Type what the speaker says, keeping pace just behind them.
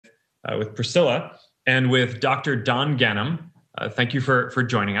with Priscilla and with Dr. Don Ganem. Thank you for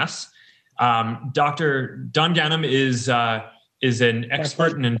joining us. Dr. Don Ganem is an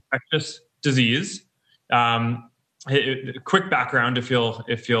expert in infectious disease. Quick background, if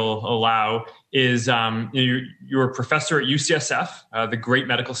you'll allow, is you're a professor at UCSF, the great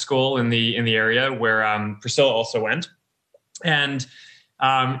medical school in the area where Priscilla also went, and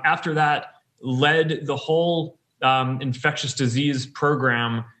after that led the whole infectious disease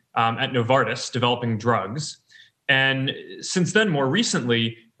program at Novartis, developing drugs. And since then, more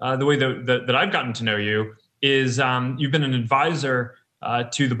recently, the way that I've gotten to know you is you've been an advisor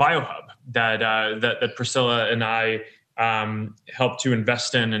to the BioHub that Priscilla and I helped to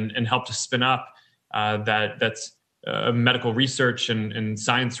invest in and helped to spin up. That's a medical research and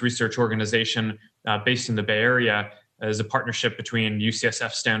science research organization based in the Bay Area as a partnership between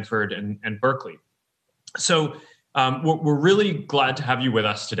UCSF, Stanford, and Berkeley. So we're really glad to have you with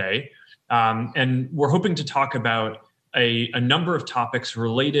us today. And we're hoping to talk about a number of topics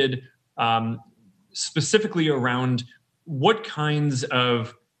related specifically around what kinds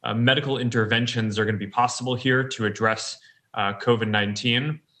of medical interventions are going to be possible here to address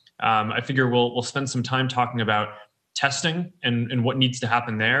COVID-19. I figure we'll spend some time talking about testing and what needs to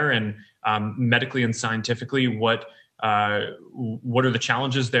happen there, and medically and scientifically what are the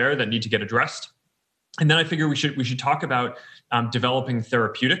challenges there that need to get addressed. And then I figure we should talk about developing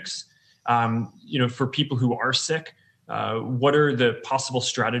therapeutics. For people who are sick, what are the possible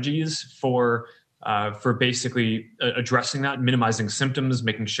strategies for basically addressing that, minimizing symptoms,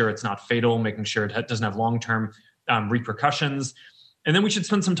 making sure it's not fatal, making sure it doesn't have long-term repercussions. And then we should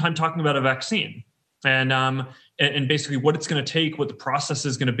spend some time talking about a vaccine and basically what it's going to take, what the process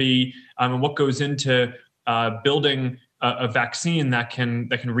is going to be, and what goes into building a vaccine that can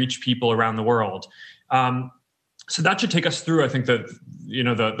reach people around the world. So that should take us through, I think,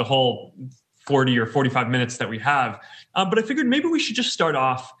 the whole 40 or 45 minutes that we have. But I figured maybe we should just start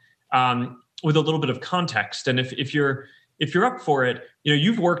off with a little bit of context. And if you're up for it,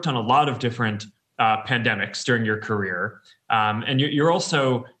 you've worked on a lot of different pandemics during your career, and you're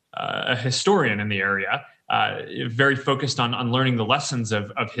also a historian in the area, very focused on learning the lessons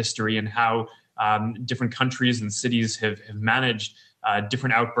of history and how different countries and cities have managed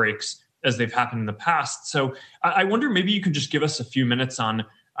different outbreaks as they've happened in the past. So I wonder, maybe you could just give us a few minutes on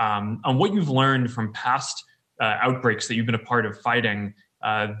what you've learned from past outbreaks that you've been a part of fighting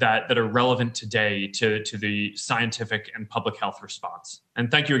that are relevant today to the scientific and public health response. And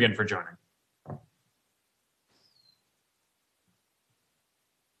thank you again for joining.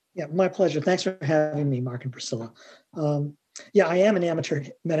 Yeah, my pleasure. Thanks for having me, Mark and Priscilla. I am an amateur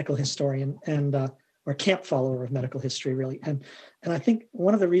medical historian and or camp follower of medical history, really. And I think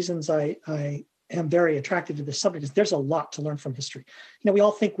one of the reasons I am very attracted to this subject is there's a lot to learn from history. We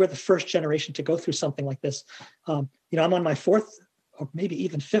all think we're the first generation to go through something like this. I'm on my fourth or maybe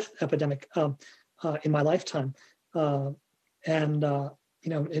even fifth epidemic in my lifetime. In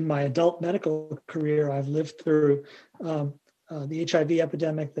my adult medical career, I've lived through the HIV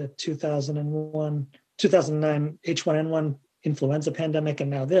epidemic, the 2009 H1N1 influenza pandemic, and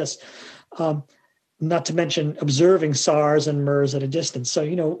now this. Not to mention observing SARS and MERS at a distance.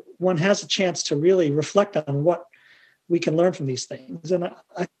 So, one has a chance to really reflect on what we can learn from these things. And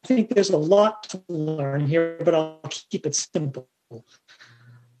I think there's a lot to learn here, but I'll keep it simple.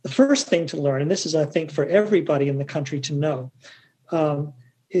 The first thing to learn, and this is, I think, for everybody in the country to know,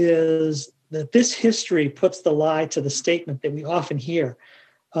 is that this history puts the lie to the statement that we often hear,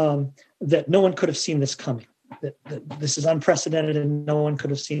 that no one could have seen this coming, that this is unprecedented and no one could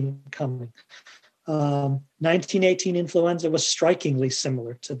have seen it coming. 1918 influenza was strikingly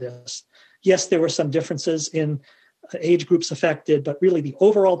similar to this. Yes, there were some differences in age groups affected, but really the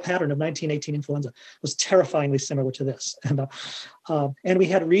overall pattern of 1918 influenza was terrifyingly similar to this. And we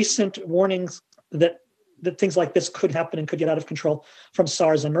had recent warnings that things like this could happen and could get out of control from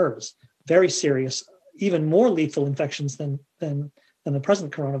SARS and MERS. Very serious, even more lethal infections than the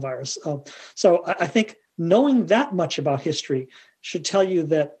present coronavirus. So I think knowing that much about history should tell you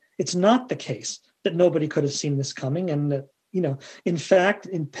that it's not the case that nobody could have seen this coming, and that, in fact,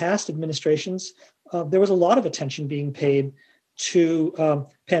 in past administrations, there was a lot of attention being paid to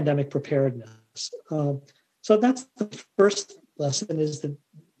pandemic preparedness. So that's the first lesson, is that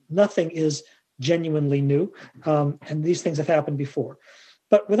nothing is genuinely new, and these things have happened before.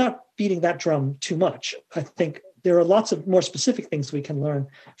 But without beating that drum too much, I think there are lots of more specific things we can learn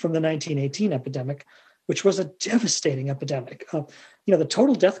from the 1918 epidemic, which was a devastating epidemic. The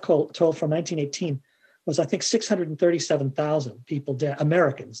total death toll from 1918 was, I think, 637,000 people dead,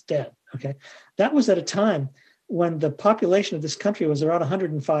 Americans dead. Okay, that was at a time when the population of this country was around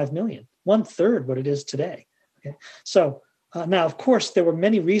 105 million, 1/3 what it is today. Okay? So now, of course, there were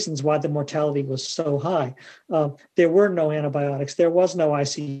many reasons why the mortality was so high. There were no antibiotics. There was no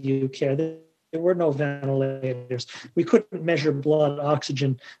ICU care. There were no ventilators. We couldn't measure blood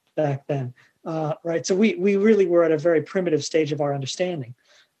oxygen back then, right? So we really were at a very primitive stage of our understanding.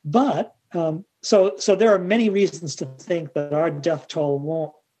 But so there are many reasons to think that our death toll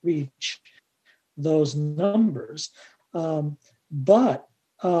won't reach those numbers. But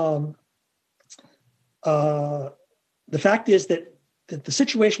the fact is that the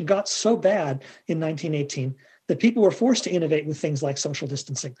situation got so bad in 1918 that people were forced to innovate with things like social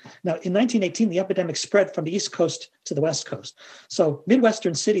distancing. Now, in 1918, the epidemic spread from the East Coast to the West Coast. So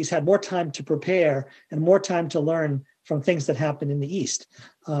Midwestern cities had more time to prepare and more time to learn from things that happened in the East.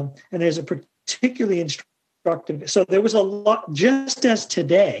 And there's a particularly instructive, so there was a lot, just as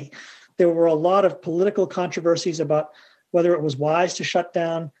today, there were a lot of political controversies about whether it was wise to shut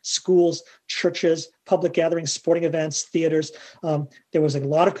down schools, churches, public gatherings, sporting events, theaters. There was a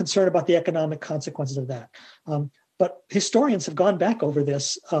lot of concern about the economic consequences of that. But historians have gone back over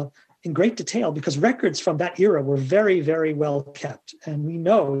this in great detail because records from that era were very, very well kept. And we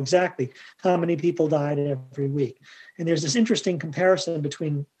know exactly how many people died every week. And there's this interesting comparison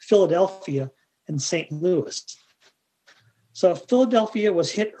between Philadelphia and St. Louis. So Philadelphia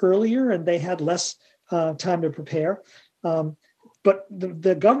was hit earlier and they had less time to prepare. But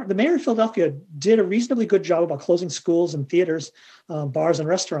the mayor of Philadelphia did a reasonably good job about closing schools and theaters, bars and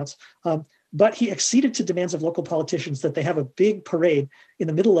restaurants. But he acceded to demands of local politicians that they have a big parade in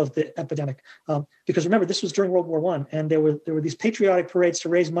the middle of the epidemic. Because remember, this was during World War I, and there were these patriotic parades to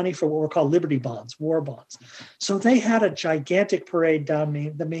raise money for what were called Liberty bonds, war bonds. So they had a gigantic parade down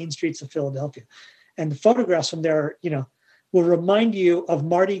the main streets of Philadelphia. And the photographs from there, will remind you of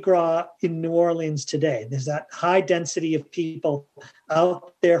Mardi Gras in New Orleans today. There's that high density of people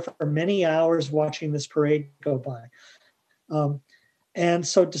out there for many hours watching this parade go by. And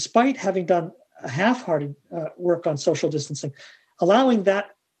so despite having done a half-hearted work on social distancing, allowing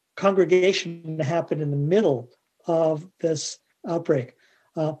that congregation to happen in the middle of this outbreak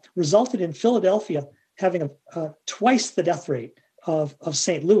resulted in Philadelphia having twice the death rate of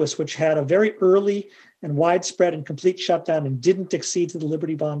St. Louis, which had a very early and widespread and complete shutdown and didn't accede to the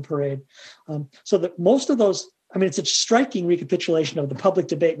Liberty Bond parade. So that most of those, it's a striking recapitulation of the public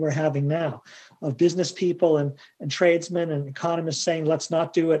debate we're having now of business people and tradesmen and economists saying, let's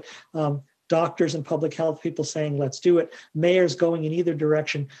not do it. Doctors and public health people saying, let's do it. Mayors going in either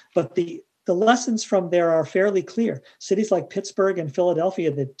direction. But the lessons from there are fairly clear. Cities like Pittsburgh and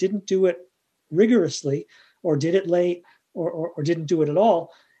Philadelphia that didn't do it rigorously or did it late or didn't do it at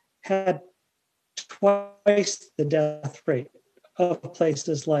all had twice the death rate of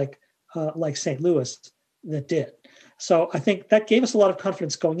places like St. Louis that did. So I think that gave us a lot of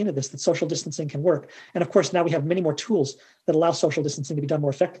confidence going into this, that social distancing can work. And of course, now we have many more tools that allow social distancing to be done more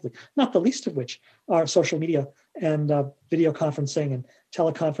effectively, not the least of which are social media and video conferencing and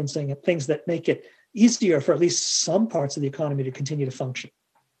teleconferencing and things that make it easier for at least some parts of the economy to continue to function.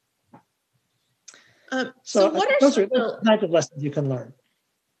 So what are those kinds of lessons you can learn?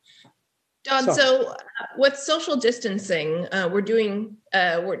 Don, so with social distancing,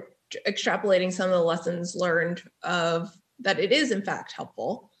 we're extrapolating some of the lessons learned of that it is in fact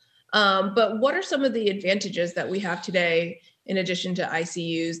helpful. But what are some of the advantages that we have today in addition to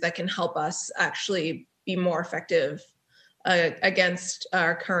ICUs that can help us actually be more effective against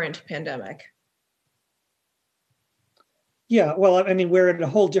our current pandemic? Yeah, well, we're in a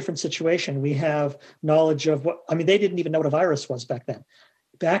whole different situation. We have knowledge of they didn't even know what a virus was back then.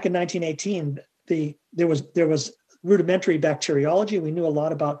 Back in 1918, there was rudimentary bacteriology. We knew a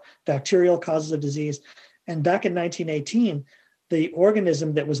lot about bacterial causes of disease. And back in 1918, the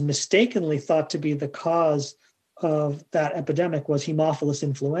organism that was mistakenly thought to be the cause of that epidemic was Haemophilus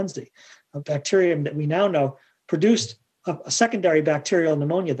influenzae, a bacterium that we now know produced a secondary bacterial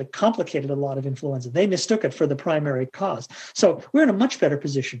pneumonia that complicated a lot of influenza. They mistook it for the primary cause. So we're in a much better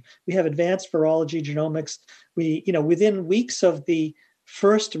position. We have advanced virology, genomics. Within weeks of the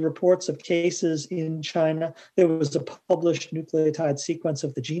first reports of cases in China, there was a published nucleotide sequence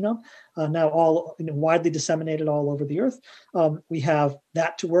of the genome, now all widely disseminated all over the earth. We have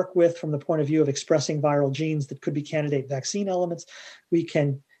that to work with from the point of view of expressing viral genes that could be candidate vaccine elements. We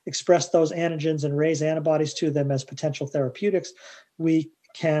can express those antigens and raise antibodies to them as potential therapeutics. We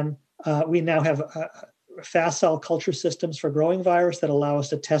now have fast cell culture systems for growing virus that allow us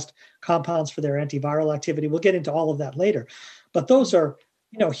to test compounds for their antiviral activity. We'll get into all of that later. But those are,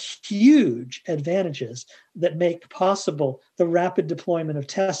 huge advantages that make possible the rapid deployment of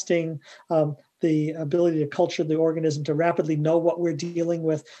testing, the ability to culture the organism, to rapidly know what we're dealing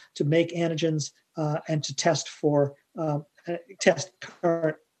with, to make antigens, and to test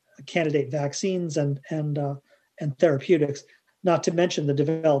current candidate vaccines and therapeutics, not to mention the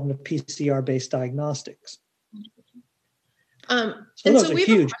development of PCR-based diagnostics. So those are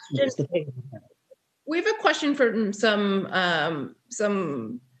huge. We have a question from some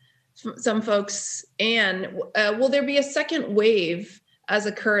folks. Anne, will there be a second wave as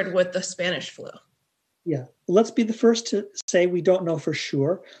occurred with the Spanish flu? Yeah, let's be the first to say we don't know for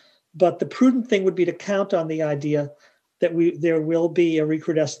sure, but the prudent thing would be to count on the idea that there will be a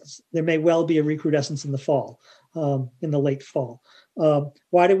recrudescence. There may well be a recrudescence in the fall, in the late fall.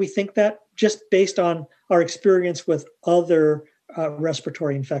 Why do we think that? Just based on our experience with other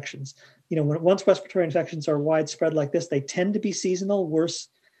respiratory infections. Once respiratory infections are widespread like this, they tend to be seasonal, worse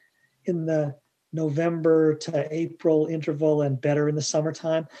in the November to April interval and better in the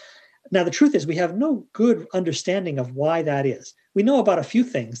summertime. Now, the truth is we have no good understanding of why that is. We know about a few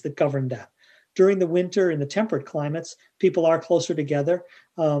things that govern that. During the winter in the temperate climates, people are closer together,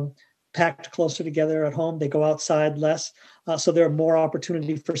 packed closer together at home. They go outside less. So there are more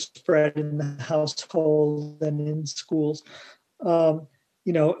opportunity for spread in the household than in schools.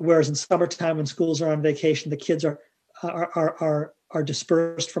 Whereas in summertime when schools are on vacation, the kids are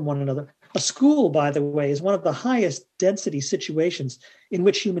dispersed from one another. A school, by the way, is one of the highest density situations in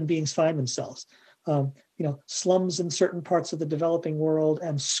which human beings find themselves. Slums in certain parts of the developing world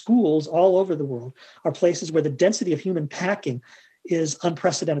and schools all over the world are places where the density of human packing is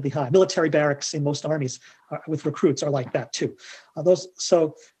unprecedentedly high. Military barracks in most armies with recruits are like that too.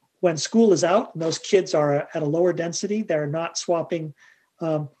 So when school is out and those kids are at a lower density, they're not swapping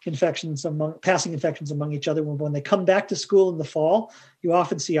passing infections among each other. When they come back to school in the fall, you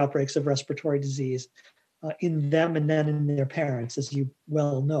often see outbreaks of respiratory disease in them and then in their parents, as you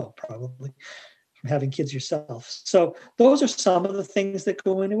well know, probably from having kids yourself. So those are some of the things that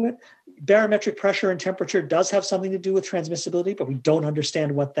go into it. Barometric pressure and temperature does have something to do with transmissibility, but we don't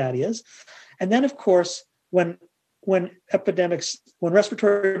understand what that is. And then, of course, when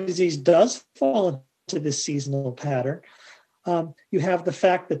respiratory disease does fall into this seasonal pattern, you have the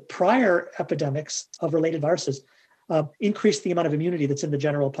fact that prior epidemics of related viruses increase the amount of immunity that's in the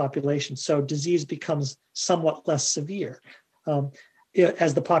general population. So disease becomes somewhat less severe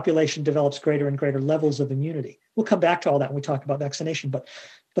as the population develops greater and greater levels of immunity. We'll come back to all that when we talk about vaccination, but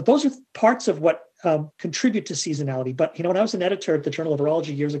those are parts of what contribute to seasonality. But when I was an editor at the Journal of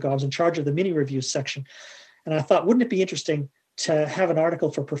Virology years ago, I was in charge of the mini reviews section, and I thought, wouldn't it be interesting to have an article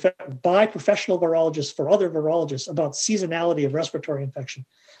by professional virologists for other virologists about seasonality of respiratory infection?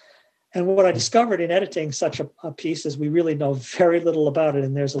 And what I discovered in editing such a piece is we really know very little about it,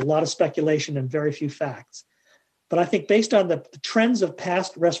 and there's a lot of speculation and very few facts. But I think based on the trends of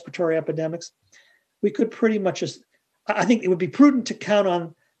past respiratory epidemics, we could pretty much I think it would be prudent to count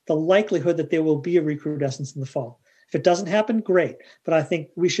on the likelihood that there will be a recrudescence in the fall. If it doesn't happen, great. But I think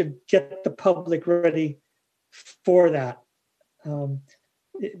we should get the public ready for that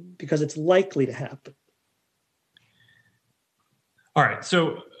because it's likely to happen. All right.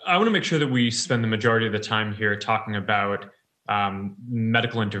 So I want to make sure that we spend the majority of the time here talking about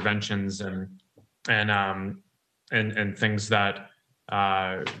medical interventions and things that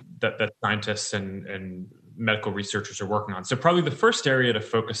scientists and medical researchers are working on. So probably the first area to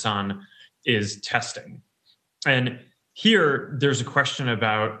focus on is testing. And here there's a question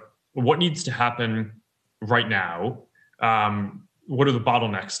about what needs to happen right now. What are the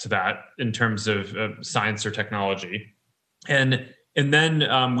bottlenecks to that in terms of science or technology? And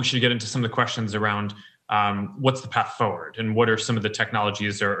then we should get into some of the questions around what's the path forward and what are some of the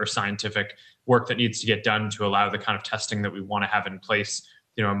technologies or scientific work that needs to get done to allow the kind of testing that we want to have in place,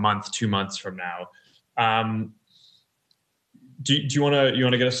 a month, 2 months from now. Do you want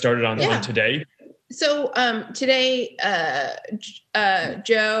to get us started on today? So today,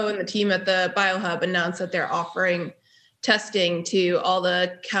 Joe and the team at the BioHub announced that they're offering testing to all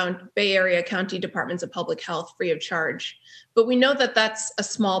the Bay Area County Departments of Public Health free of charge. But we know that that's a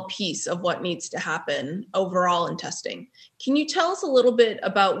small piece of what needs to happen overall in testing. Can you tell us a little bit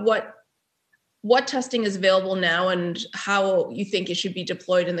about what testing is available now and how you think it should be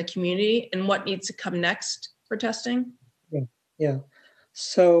deployed in the community and what needs to come next for testing? Yeah.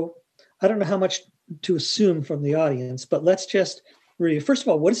 So I don't know how much to assume from the audience, but let's just review. First of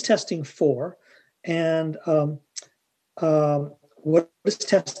all, what is testing for? And what does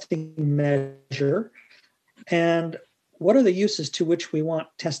testing measure? And what are the uses to which we want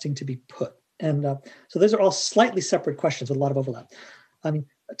testing to be put? And so those are all slightly separate questions with a lot of overlap. I mean,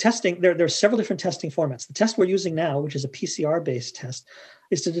 testing, there are several different testing formats. The test we're using now, which is a PCR-based test,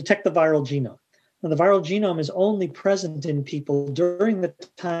 is to detect the viral genome. Now, the viral genome is only present in people during the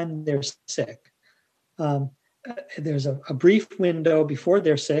time they're sick. There's a brief window before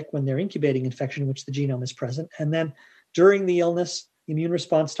they're sick when they're incubating infection in which the genome is present. And then during the illness, the immune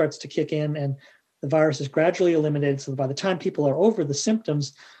response starts to kick in and the virus is gradually eliminated. So by the time people are over the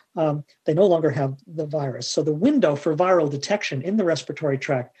symptoms, they no longer have the virus. So the window for viral detection in the respiratory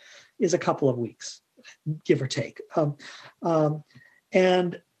tract is a couple of weeks, give or take.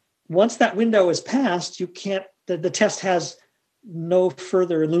 And once that window is passed, you can't, the test has no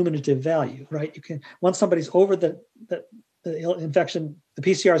further illuminative value, right? You can, once somebody's over the infection, the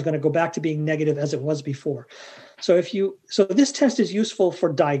PCR is going to go back to being negative as it was before. So this test is useful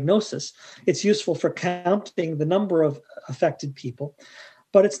for diagnosis. It's useful for counting the number of affected people,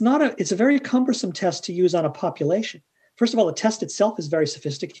 but it's a very cumbersome test to use on a population. First of all, the test itself is very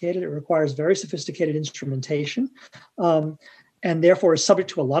sophisticated. It requires very sophisticated instrumentation, and therefore is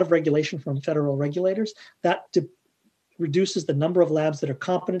subject to a lot of regulation from federal regulators. That reduces the number of labs that are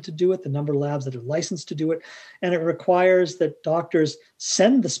competent to do it, the number of labs that are licensed to do it, and it requires that doctors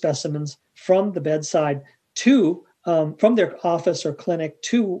send the specimens from the bedside to from their office or clinic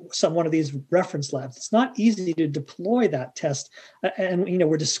to one of these reference labs. It's not easy to deploy that test, and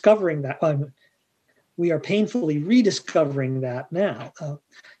we're discovering that. We are painfully rediscovering that now,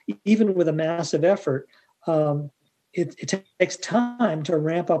 even with a massive effort. It takes time to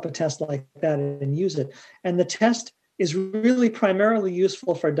ramp up a test like that and use it, and the test is really primarily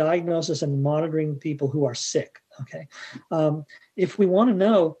useful for diagnosis and monitoring people who are sick. Okay, if we want to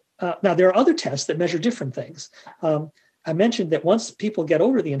know, now there are other tests that measure different things. I mentioned that once people get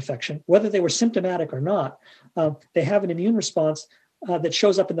over the infection, whether they were symptomatic or not, they have an immune response that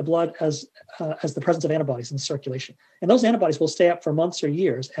shows up in the blood as the presence of antibodies in the circulation, and those antibodies will stay up for months or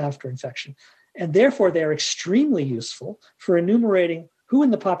years after infection, and therefore they are extremely useful for enumerating who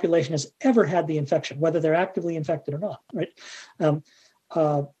in the population has ever had the infection, whether they're actively infected or not, right?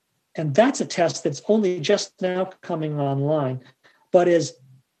 And that's a test that's only just now coming online, but is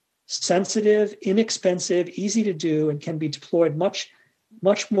sensitive, inexpensive, easy to do, and can be deployed much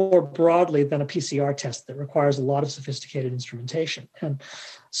more broadly than a PCR test that requires a lot of sophisticated instrumentation. And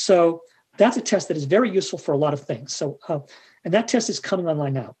so that's a test that is very useful for a lot of things. So, and that test is coming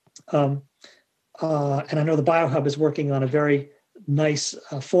online now. And I know the BioHub is working on a very nice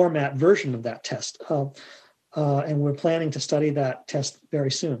format version of that test. And we're planning to study that test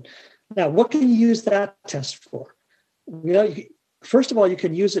very soon. Now, what can you use that test for? First of all, you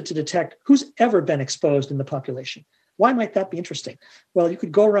can use it to detect who's ever been exposed in the population. Why might that be interesting? Well, you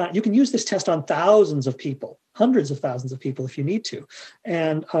could go around, you can use this test on thousands of people, hundreds of thousands of people if you need to.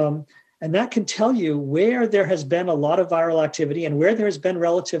 And that can tell you where there has been a lot of viral activity and where there has been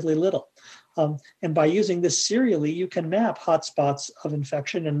relatively little. And by using this serially, you can map hotspots of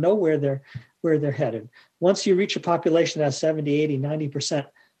infection and know where they're headed. Once you reach a population that has 70, 80, 90%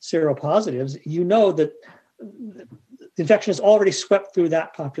 seropositives, you know that the infection has already swept through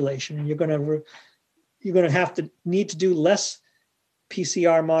that population, and you're going to need to do less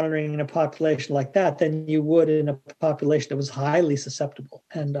PCR monitoring in a population like that than you would in a population that was highly susceptible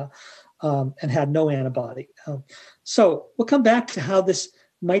and had no antibody. So we'll come back to how this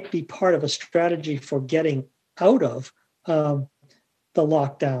might be part of a strategy for getting out of the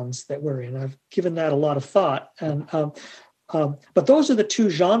lockdowns that we're in. I've given that a lot of thought, but those are the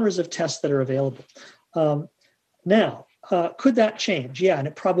two genres of tests that are available. Now, could that change? Yeah, and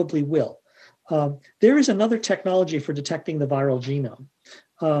it probably will. There is another technology for detecting the viral genome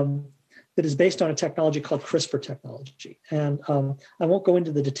that is based on a technology called CRISPR technology. And I won't go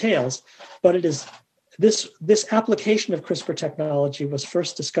into the details, but it is this application of CRISPR technology was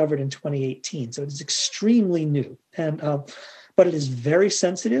first discovered in 2018. So it is extremely new, but it is very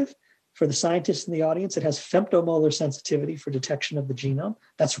sensitive. For the scientists in the audience, it has femtomolar sensitivity for detection of the genome.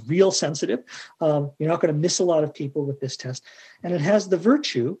 That's real sensitive. You're not going to miss a lot of people with this test. And it has the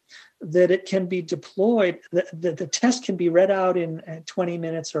virtue that it can be deployed, the test can be read out in 20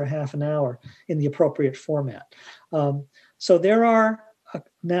 minutes or a half an hour in the appropriate format. So there are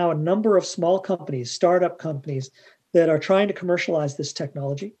now a number of small companies, startup companies, that are trying to commercialize this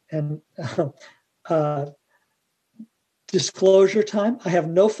technology. And disclosure time, I have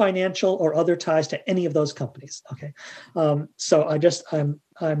no financial or other ties to any of those companies. Okay, so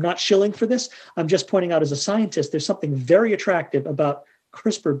I'm not shilling for this. I'm just pointing out as a scientist, there's something very attractive about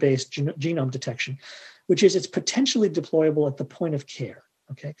CRISPR-based genome detection, which is it's potentially deployable at the point of care.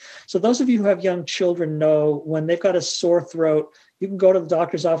 Okay, so those of you who have young children know when they've got a sore throat, you can go to the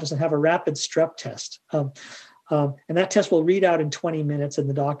doctor's office and have a rapid strep test. And that test will read out in 20 minutes in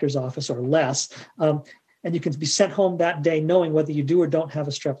the doctor's office or less. And you can be sent home that day knowing whether you do or don't have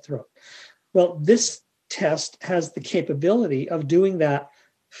a strep throat. Well, this test has the capability of doing that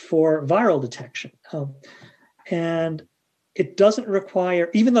for viral detection. And it doesn't require,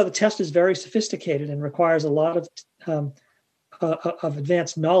 even though the test is very sophisticated and requires a lot of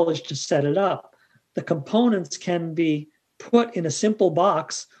advanced knowledge to set it up, the components can be put in a simple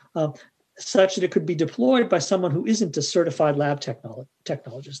box such that it could be deployed by someone who isn't a certified lab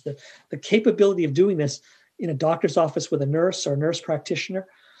technologist. The capability of doing this in a doctor's office with a nurse or a nurse practitioner,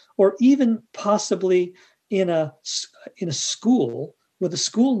 or even possibly in a school with a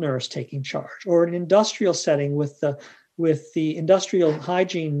school nurse taking charge, or an industrial setting with the industrial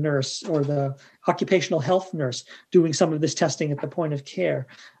hygiene nurse or the occupational health nurse doing some of this testing at the point of care.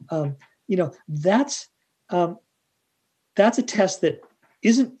 That's a test that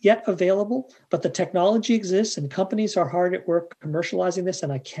isn't yet available, but the technology exists and companies are hard at work commercializing this.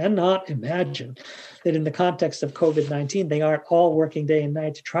 And I cannot imagine that in the context of COVID-19, they aren't all working day and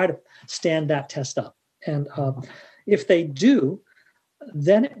night to try to stand that test up. And if they do,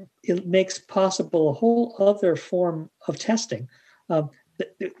 then it makes possible a whole other form of testing.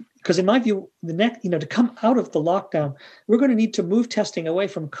 Because in my view, to come out of the lockdown, we're going to need to move testing away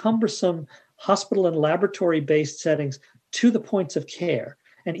from cumbersome hospital and laboratory-based settings to the points of care,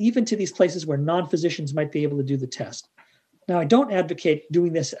 and even to these places where non-physicians might be able to do the test. Now, I don't advocate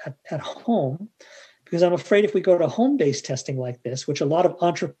doing this at home, because I'm afraid if we go to home-based testing like this, which a lot of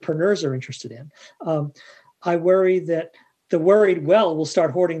entrepreneurs are interested in, I worry that the worried well will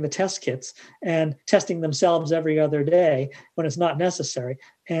start hoarding the test kits and testing themselves every other day when it's not necessary.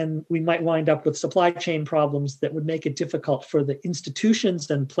 And we might wind up with supply chain problems that would make it difficult for the institutions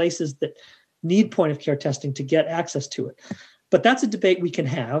and places that need point of care testing to get access to it. But that's a debate we can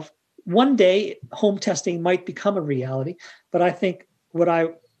have. One day, home testing might become a reality, but I think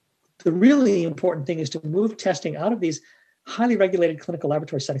the really important thing is to move testing out of these highly regulated clinical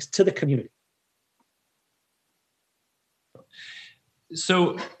laboratory settings to the community.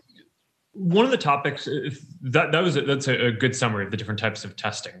 So one of the topics that's a good summary of the different types of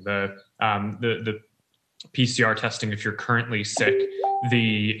testing. The PCR testing if you're currently sick,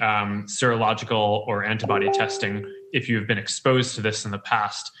 the serological or antibody testing if you've been exposed to this in the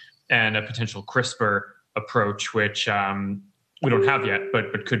past, and a potential CRISPR approach, which we don't have yet,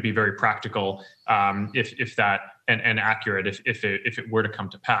 but could be very practical if that and accurate if it were to come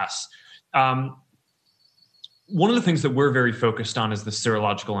to pass. One of the things that we're very focused on is the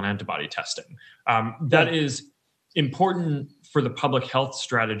serological and antibody testing. That is important for the public health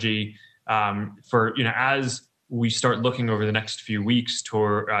strategy as we start looking over the next few weeks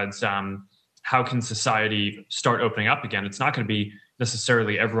towards how can society start opening up again. It's not going to be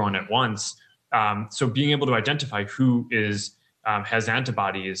necessarily everyone at once. So being able to identify who has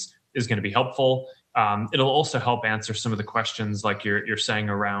antibodies is going to be helpful. It'll also help answer some of the questions like you're saying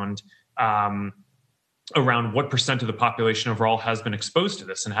around what percent of the population overall has been exposed to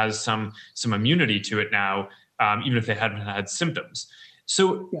this and has some immunity to it now, even if they haven't had symptoms.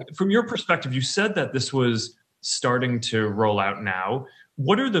 So from your perspective, you said that this was starting to roll out now.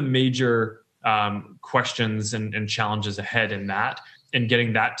 What are the major questions and challenges ahead in that and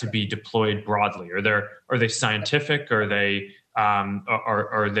getting that to be deployed broadly? Are they scientific? Are they kind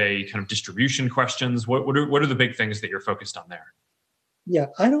of distribution questions? What are the big things that you're focused on there? Yeah,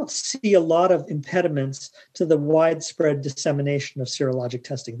 I don't see a lot of impediments to the widespread dissemination of serologic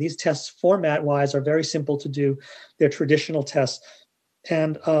testing. These tests, format-wise, are very simple to do. They're traditional tests,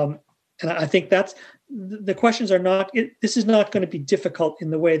 and I think that's the questions are not. This is not going to be difficult in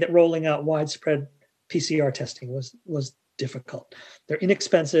the way that rolling out widespread PCR testing was difficult. They're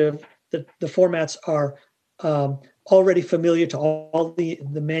inexpensive. The formats are already familiar to all the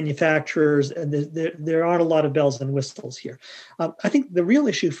manufacturers, and there aren't a lot of bells and whistles here. I think the real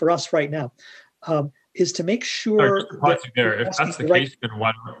issue for us right now is to make sure. If that's the case, then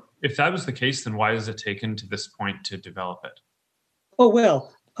why? If that was the case, then why has it taken to this point to develop it? Oh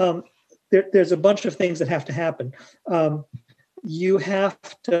well, there's a bunch of things that have to happen. You have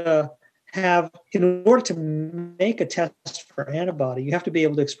to have, in order to make a test for antibody, you have to be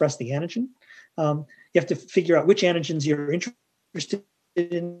able to express the antigen. You have to figure out which antigens you're interested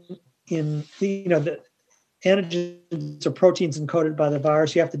in the antigens or proteins encoded by the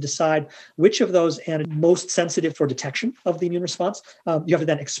virus. You have to decide which of those are most sensitive for detection of the immune response. You have to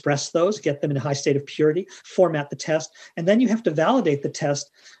then express those, get them in a high state of purity, format the test, and then you have to validate the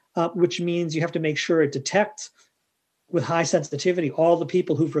test, which means you have to make sure it detects with high sensitivity all the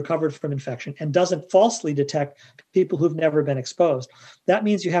people who've recovered from infection and doesn't falsely detect people who've never been exposed. That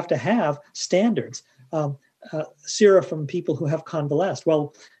means you have to have standards, sera from people who have convalesced.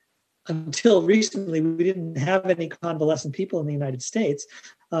 Well, until recently, we didn't have any convalescent people in the United States.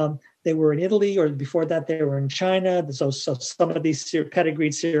 they were in Italy, or before that they were in China. So some of these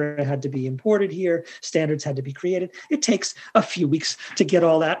pedigreed sera had to be imported here. Standards had to be created. It takes a few weeks to get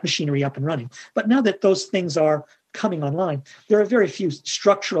all that machinery up and running. But now that those things are coming online, there are very few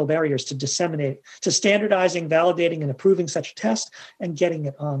structural barriers to disseminate, to standardizing, validating, and approving such a test and getting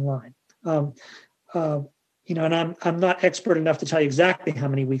it online. And I'm not expert enough to tell you exactly how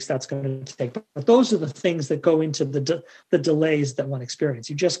many weeks that's going to take, but those are the things that go into the delays that one experiences.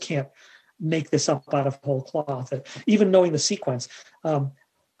 You just can't make this up out of whole cloth. Even knowing the sequence,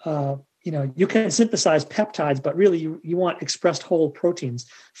 you can synthesize peptides, but really you want expressed whole proteins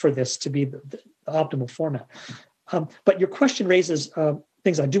for this to be the optimal format. But your question raises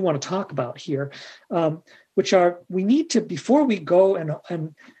things I do want to talk about here, which are, we need to, before we go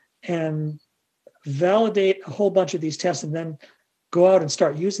and validate a whole bunch of these tests and then go out and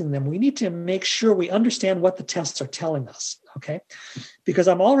start using them, we need to make sure we understand what the tests are telling us, okay? Because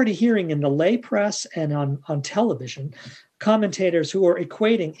I'm already hearing in the lay press and on television, commentators who are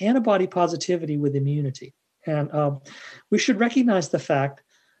equating antibody positivity with immunity. And we should recognize the fact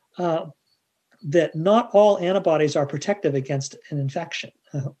that not all antibodies are protective against an infection.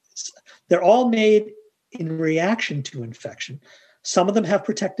 They're all made in reaction to infection. Some of them have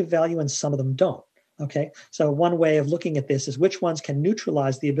protective value and some of them don't. Okay, so one way of looking at this is which ones can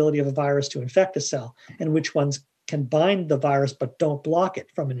neutralize the ability of a virus to infect a cell and which ones can bind the virus but don't block it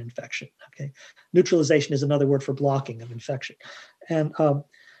from an infection. Okay, neutralization is another word for blocking of infection. And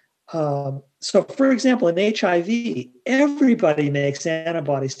so, for example, in HIV, everybody makes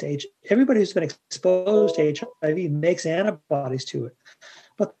antibodies to HIV. Everybody who's been exposed to HIV makes antibodies to it.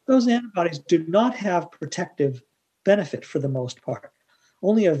 But those antibodies do not have protective benefit for the most part.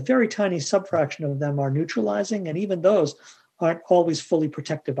 Only a very tiny subfraction of them are neutralizing, and even those aren't always fully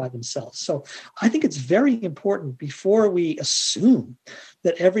protected by themselves. So I think it's very important, before we assume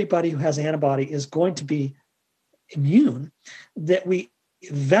that everybody who has antibody is going to be immune, that we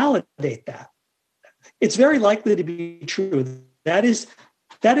validate that. It's very likely to be true. That is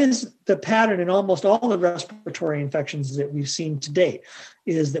the pattern in almost all the respiratory infections that we've seen to date,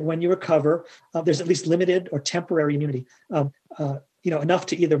 is that when you recover, there's at least limited or temporary immunity, enough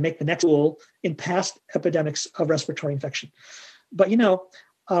to either make the next rule in past epidemics of respiratory infection. But,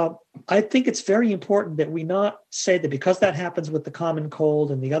 I think it's very important that we not say that because that happens with the common cold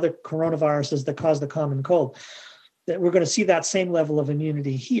and the other coronaviruses that cause the common cold, that we're going to see that same level of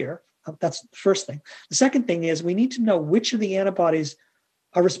immunity here. That's the first thing. The second thing is we need to know which of the antibodies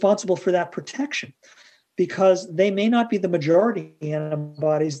are responsible for that protection, because they may not be the majority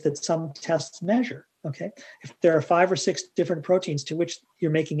antibodies that some tests measure. Okay, if there are 5 or 6 different proteins to which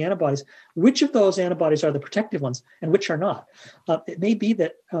you're making antibodies, which of those antibodies are the protective ones and which are not? It may be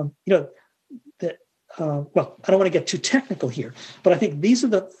that well, I don't want to get too technical here, but I think these are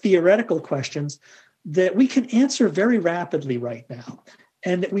the theoretical questions that we can answer very rapidly right now,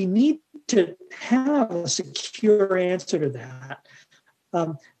 and that we need to have a secure answer to that.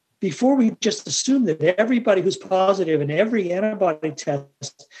 Before we just assume that everybody who's positive in every antibody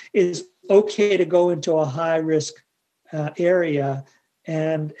test is okay to go into a high-risk area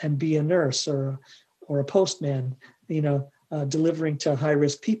and be a nurse or a postman, delivering to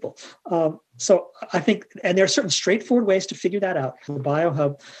high-risk people. So I think, and there are certain straightforward ways to figure that out. The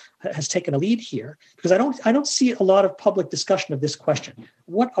BioHub has taken a lead here, because I don't see a lot of public discussion of this question.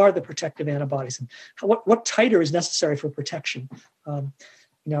 What are the protective antibodies, and what titer is necessary for protection?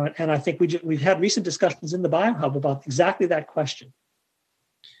 And I think we've had recent discussions in the BioHub about exactly that question.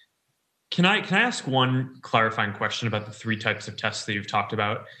 Can I ask one clarifying question about the 3 types of tests that you've talked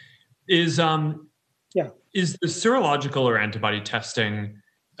about? Is the serological or antibody testing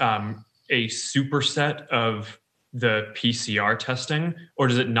a superset of the PCR testing, or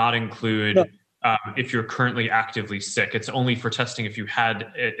does it not include if you're currently actively sick? It's only for testing if you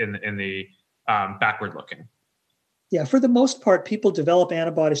had it in the backward looking. Yeah, for the most part, people develop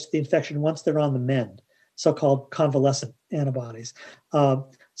antibodies to the infection once they're on the mend, so-called convalescent antibodies.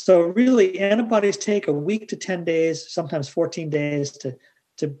 So really, antibodies take a week to 10 days, sometimes 14 days to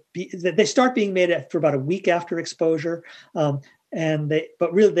be. They start being made for about a week after exposure, but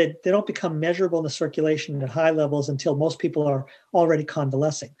really they don't become measurable in the circulation at high levels until most people are already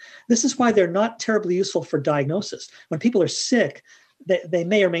convalescing. This is why they're not terribly useful for diagnosis. When people are sick, they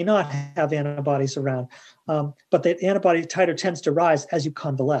may or may not have antibodies around, but the antibody titer tends to rise as you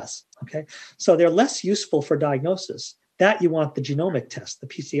convalesce. Okay, so they're less useful for diagnosis. That you want the genomic test, the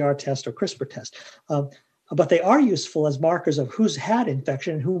PCR test or CRISPR test, but they are useful as markers of who's had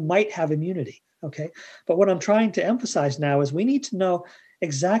infection and who might have immunity. Okay, but what I'm trying to emphasize now is we need to know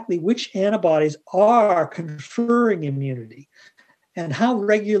exactly which antibodies are conferring immunity. And how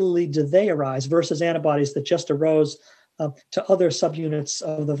regularly do they arise versus antibodies that just arose to other subunits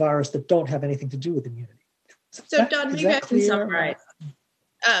of the virus that don't have anything to do with immunity? So, Don, maybe I can summarize.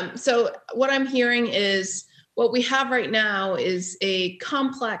 So what I'm hearing is what we have right now is a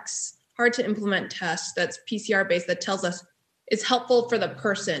complex, hard to implement test that's PCR based that tells us it's helpful for the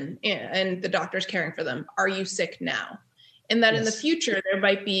person and the doctors caring for them. Are you sick now? And that in the future, there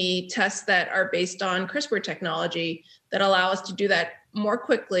might be tests that are based on CRISPR technology that allow us to do that more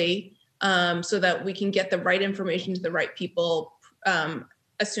quickly so that we can get the right information to the right people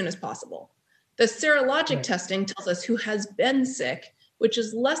as soon as possible. The serologic testing tells us who has been sick, which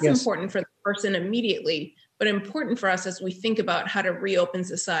is less important for the person immediately, but important for us as we think about how to reopen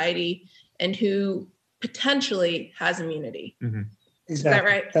society and who potentially has immunity. Mm-hmm. Exactly. Is that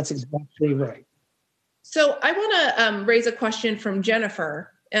right? That's exactly right. So I want to raise a question from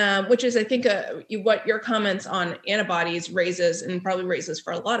Jennifer, which is, I think, what your comments on antibodies raises and probably raises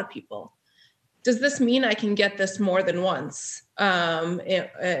for a lot of people. Does this mean I can get this more than once? Again,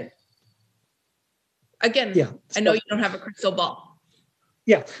 I know you don't have a crystal ball.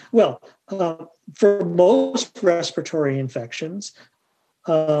 Yeah, well, for most respiratory infections,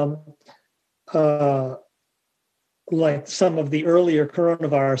 like some of the earlier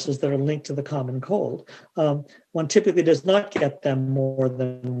coronaviruses that are linked to the common cold, one typically does not get them more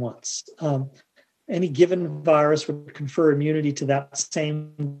than once. Any given virus would confer immunity to that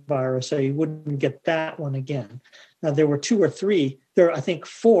same virus, so you wouldn't get that one again. Now, there were 2 or 3, there are, I think,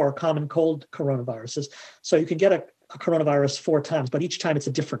 4 common cold coronaviruses, so you can get a coronavirus 4 times, but each time it's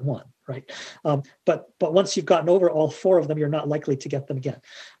a different one, right? But once you've gotten over all 4 of them, you're not likely to get them again.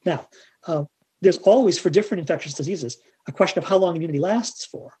 Now, there's always, for different infectious diseases, a question of how long immunity lasts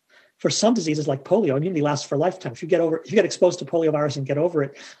for. For some diseases like polio, immunity lasts for a lifetime. If you get exposed to poliovirus and get over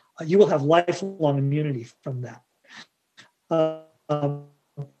it, you will have lifelong immunity from that.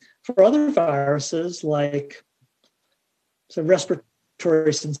 For other viruses like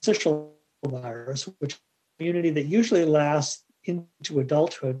respiratory syncytial virus, which immunity that usually lasts into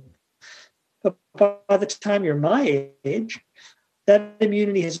adulthood, but by the time you're my age, that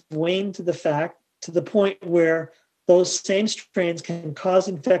immunity has waned to the point where those same strains can cause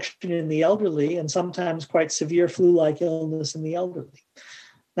infection in the elderly and sometimes quite severe flu-like illness in the elderly.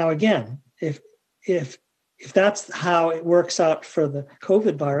 Now, again, if that's how it works out for the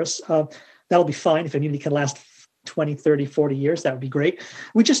COVID virus, that'll be fine. If immunity can last 20, 30, 40 years, that would be great.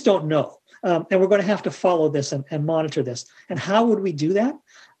 We just don't know. And we're going to have to follow this and monitor this. And how would we do that?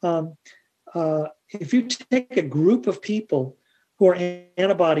 If you take a group of people who are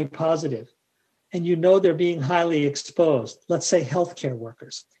antibody positive, and you know they're being highly exposed, let's say healthcare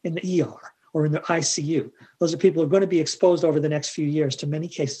workers in the ER or in the ICU. Those are people who are going to be exposed over the next few years to many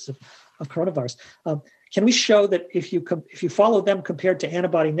cases of coronavirus. Can we show that if you follow them compared to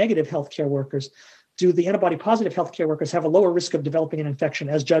antibody negative healthcare workers, do the antibody positive healthcare workers have a lower risk of developing an infection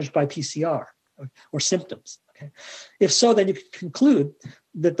as judged by PCR or symptoms? Okay. If so, then you can conclude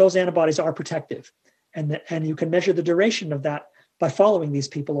that those antibodies are protective, and you can measure the duration of that by following these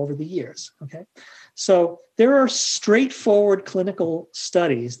people over the years. Okay, so there are straightforward clinical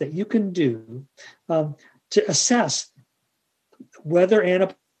studies that you can do to assess whether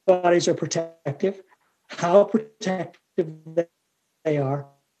antibodies are protective, how protective they are,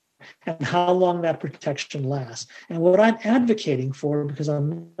 and how long that protection lasts. And what I'm advocating for, because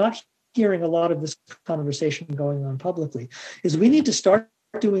I'm not hearing a lot of this conversation going on publicly, is we need to start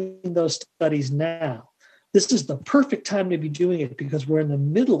doing those studies now. This is the perfect time to be doing it because we're in the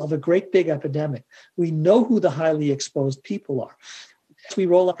middle of a great big epidemic. We know who the highly exposed people are. As we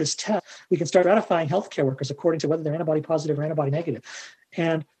roll out this test, we can start ratifying healthcare workers according to whether they're antibody positive or antibody negative,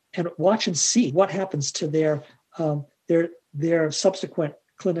 and watch and see what happens to their subsequent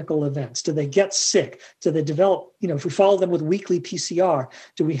clinical events. Do they get sick? Do they develop, if we follow them with weekly PCR,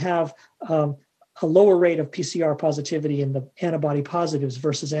 do we have a lower rate of PCR positivity in the antibody positives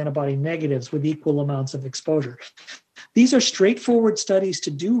versus antibody negatives with equal amounts of exposure? These are straightforward studies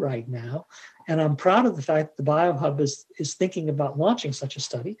to do right now. And I'm proud of the fact that the BioHub is thinking about launching such a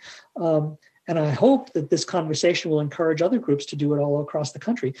study. And I hope that this conversation will encourage other groups to do it all across the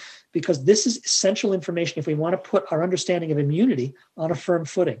country, because this is essential information if we want to put our understanding of immunity on a firm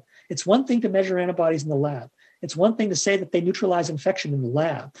footing. It's one thing to measure antibodies in the lab. It's one thing to say that they neutralize infection in the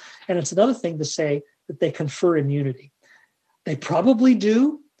lab. And it's another thing to say that they confer immunity. They probably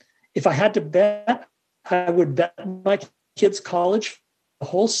do. If I had to bet, I would bet my kids' college the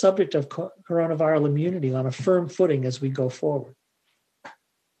whole subject of coronavirus immunity on a firm footing as we go forward.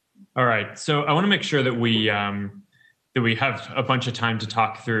 All right. So I want to make sure that we have a bunch of time to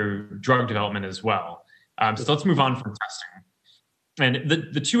talk through drug development as well. So let's move on from testing. And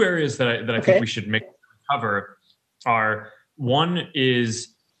the two areas that I Okay. think we should cover are, one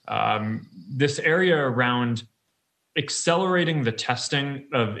is this area around accelerating the testing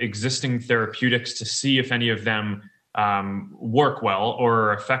of existing therapeutics to see if any of them work well or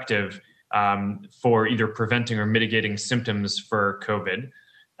are effective for either preventing or mitigating symptoms for COVID.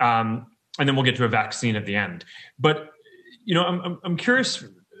 And then we'll get to a vaccine at the end. But, I'm curious,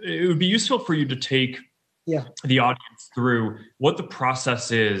 it would be useful for you to take the audience through what the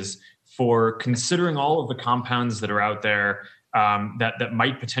process is for considering all of the compounds that are out there that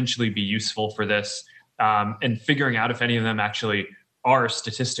might potentially be useful for this, and figuring out if any of them actually are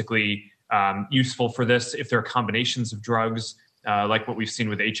statistically useful for this, if there are combinations of drugs, like what we've seen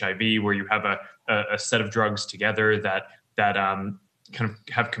with HIV, where you have a set of drugs together that kind of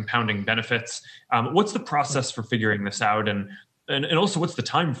have compounding benefits. What's the process for figuring this out, and also what's the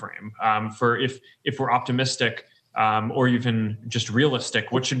time frame for if we're optimistic or even just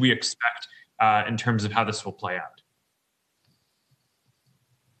realistic? What should we expect in terms of how this will play out?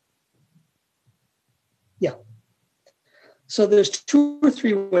 Yeah. So there's 2 or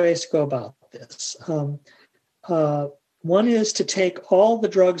 3 ways to go about this. One is to take all the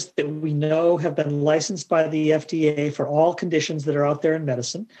drugs that we know have been licensed by the FDA for all conditions that are out there in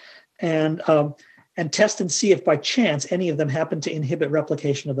medicine, and test and see if by chance any of them happen to inhibit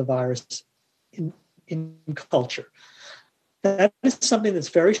replication of the virus in culture. That is something that's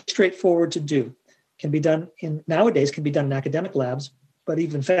very straightforward to do. Nowadays can be done in academic labs, but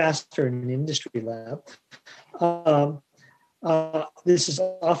even faster in an industry lab. This is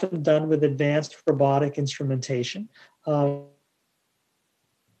often done with advanced robotic instrumentation.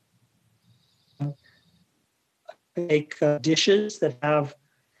 Make dishes that have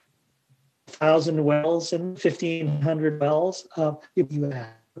 1,000 wells and 1,500 wells. You have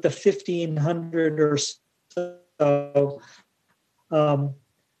the 1,500 or so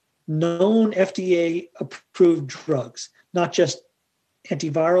known FDA-approved drugs, not just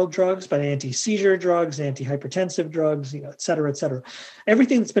antiviral drugs, but anti-seizure drugs, antihypertensive drugs, et cetera, et cetera.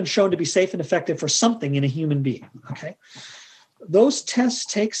 Everything that's been shown to be safe and effective for something in a human being. Okay, those tests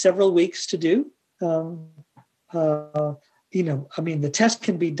take several weeks to do. The test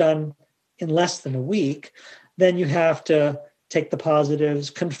can be done in less than a week. Then you have to take the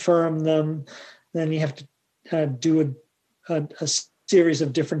positives, confirm them. Then you have to do a series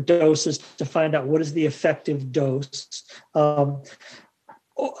of different doses to find out what is the effective dose.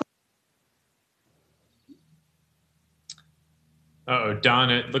 Don,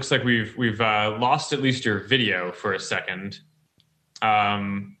 it looks like we've lost at least your video for a second.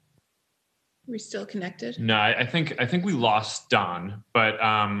 We're still connected? No, I think we lost Don, but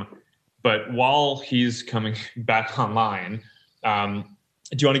while he's coming back online, do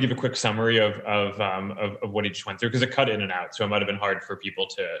you want to give a quick summary of what he just went through? Because it cut in and out, so it might have been hard for people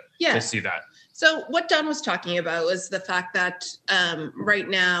to see that. So what Don was talking about was the fact that right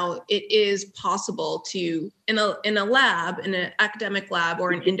now it is possible to, in a lab, in an academic lab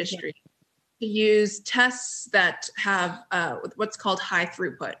or an industry, to use tests that have what's called high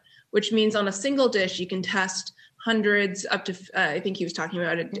throughput, which means on a single dish you can test hundreds up to, I think he was talking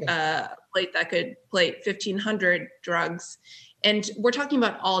about a plate that could plate 1,500 drugs. And we're talking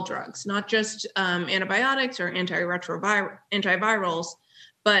about all drugs, not just antibiotics or antivirals,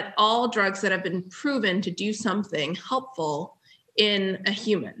 but all drugs that have been proven to do something helpful in a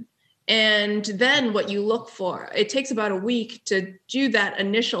human. And then what you look for, it takes about a week to do that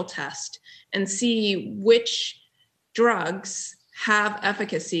initial test and see which drugs have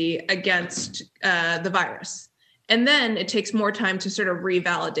efficacy against the virus. And then it takes more time to sort of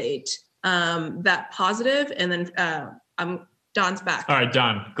revalidate that positive. And then Don's back. All right,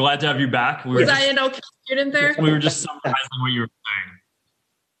 Don, glad to have you back. Was I an okay student there? We were just summarizing what you were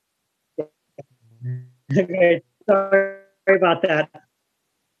saying. Okay, sorry about that.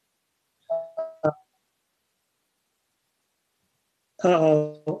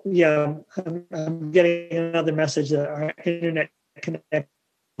 I'm getting another message that our internet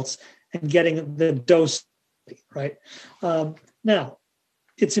connects and getting the dose right. Now,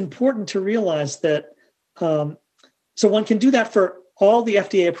 it's important to realize that so one can do that for all the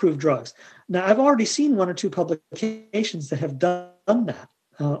FDA-approved drugs. Now, I've already seen 1 or 2 publications that have done that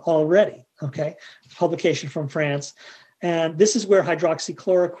already, okay? Publication from France. And this is where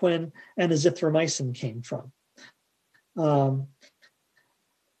hydroxychloroquine and azithromycin came from.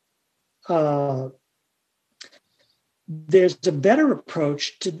 There's a better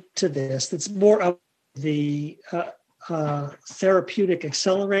approach to this that's more of the therapeutic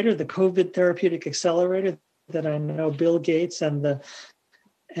accelerator, the COVID therapeutic accelerator that I know Bill Gates and the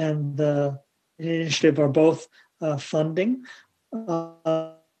initiative are both funding.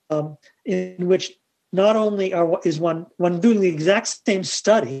 in which not only is one doing the exact same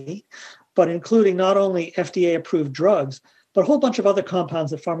study, but including not only FDA-approved drugs, but a whole bunch of other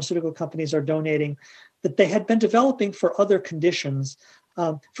compounds that pharmaceutical companies are donating that they had been developing for other conditions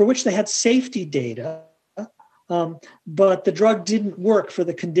for which they had safety data, but the drug didn't work for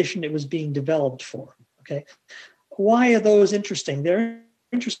the condition it was being developed for. Okay, why are those interesting? They're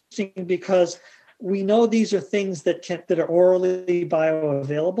interesting because we know these are things that are orally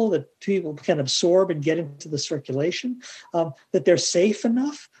bioavailable, that people can absorb and get into the circulation, that they're safe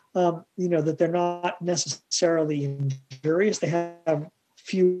enough, that they're not necessarily injurious. They have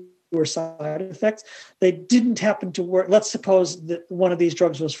fewer side effects. They didn't happen to work. Let's suppose that one of these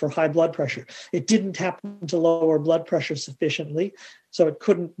drugs was for high blood pressure. It didn't happen to lower blood pressure sufficiently, so it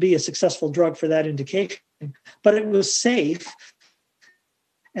couldn't be a successful drug for that indication. But it was safe,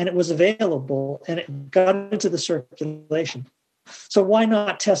 and it was available, and it got into the circulation. So why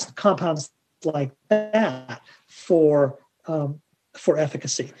not test compounds like that for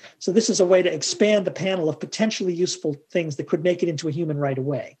efficacy? So this is a way to expand the panel of potentially useful things that could make it into a human right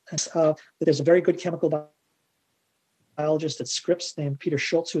away. There's a very good chemical biologist at Scripps named Peter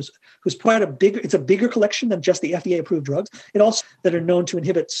Schultz, who's quite it's a bigger collection than just the FDA-approved drugs. It also that are known to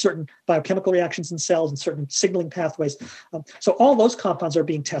inhibit certain biochemical reactions in cells and certain signaling pathways. So all those compounds are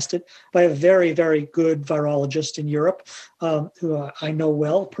being tested by a very, very good virologist in Europe, who I know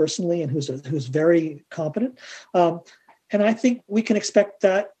well personally and who's very competent. And I think we can expect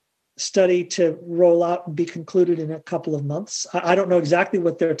that study to roll out and be concluded in a couple of months. I don't know exactly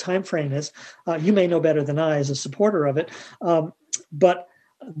what their time frame is. You may know better than I as a supporter of it. But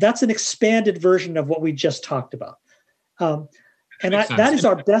that's an expanded version of what we just talked about. That is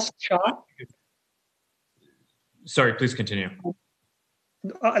our best shot. Sorry, please continue.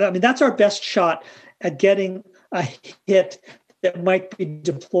 That's our best shot at getting a hit that might be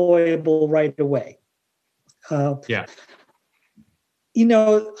deployable right away. I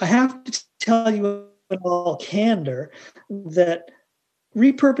have to tell you in all candor that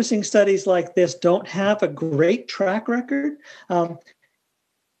repurposing studies like this don't have a great track record.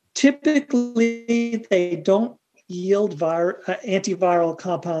 Typically, they don't yield antiviral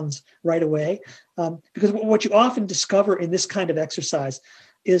compounds right away, because what you often discover in this kind of exercise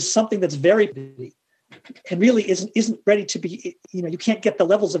is something that's very big and really isn't ready to be, you can't get the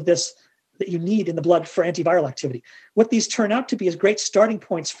levels of this that you need in the blood for antiviral activity. What these turn out to be is great starting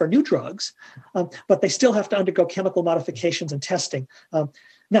points for new drugs, but they still have to undergo chemical modifications and testing.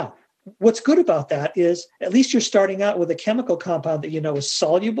 Now, what's good about that is at least you're starting out with a chemical compound that is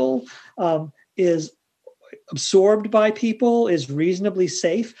soluble, is absorbed by people, is reasonably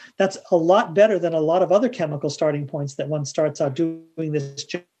safe. That's a lot better than a lot of other chemical starting points that one starts out doing this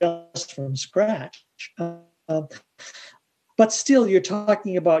just from scratch. But still, you're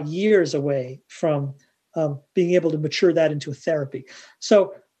talking about years away from being able to mature that into a therapy.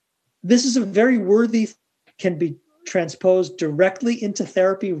 So this is a very worthy, can be transposed directly into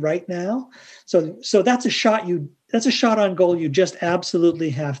therapy right now. So that's a shot on goal you just absolutely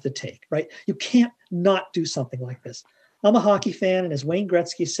have to take, right? You can't not do something like this. I'm a hockey fan, and as Wayne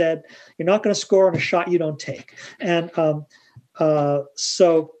Gretzky said, you're not going to score on a shot you don't take. And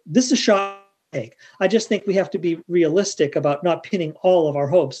so this is a shot take. I just think we have to be realistic about not pinning all of our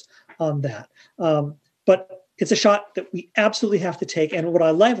hopes on that. But it's a shot that we absolutely have to take. And what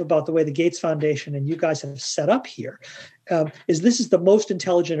I love about the way the Gates Foundation and you guys have set up here is this is the most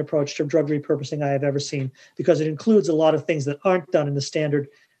intelligent approach to drug repurposing I have ever seen, because it includes a lot of things that aren't done in the standard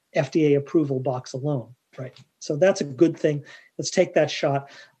FDA approval box alone, right? So that's a good thing. Let's take that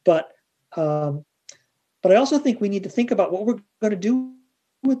shot. But I also think we need to think about what we're going to do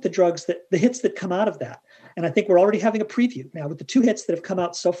with the drugs, the hits that come out of that. And I think we're already having a preview now with the two hits that have come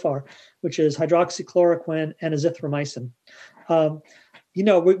out so far, which is hydroxychloroquine and azithromycin.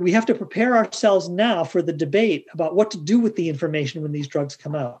 We have to prepare ourselves now for the debate about what to do with the information when these drugs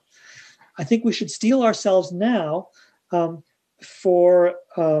come out. I think we should steel ourselves now to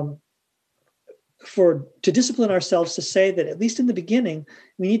discipline ourselves to say that at least in the beginning,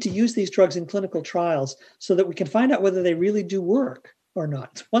 we need to use these drugs in clinical trials so that we can find out whether they really do work or not.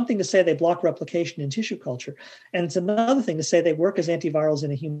 It's one thing to say they block replication in tissue culture, and it's another thing to say they work as antivirals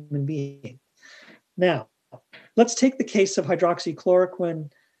in a human being. Now, let's take the case of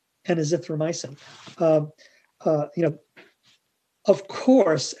hydroxychloroquine and azithromycin. Of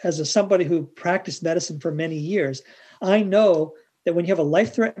course, as somebody who practiced medicine for many years, I know that when you have a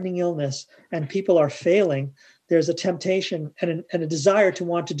life-threatening illness and people are failing, there's a temptation and a desire to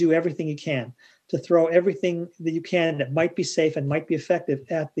want to do everything you can, to throw everything that you can that might be safe and might be effective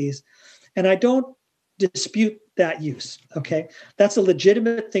at these. And I don't dispute that use. Okay, that's a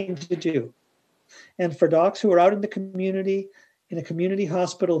legitimate thing to do. And for docs who are out in the community, in a community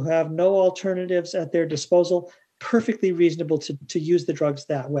hospital who have no alternatives at their disposal, perfectly reasonable to use the drugs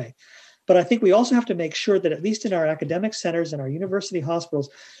that way. But I think we also have to make sure that at least in our academic centers and our university hospitals,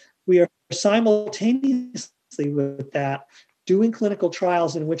 we are simultaneously with that doing clinical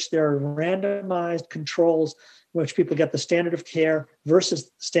trials in which there are randomized controls in which people get the standard of care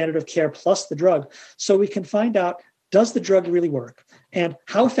versus standard of care plus the drug. So we can find out, does the drug really work? And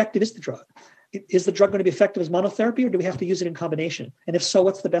how effective is the drug? Is the drug going to be effective as monotherapy, or do we have to use it in combination? And if so,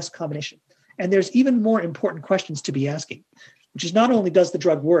 what's the best combination? And there's even more important questions to be asking, which is not only does the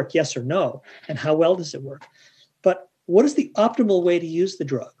drug work, yes or no, and how well does it work, but what is the optimal way to use the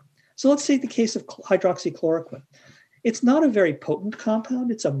drug? So let's take the case of hydroxychloroquine. It's not a very potent compound.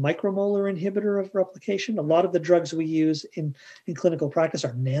 It's a micromolar inhibitor of replication. A lot of the drugs we use in clinical practice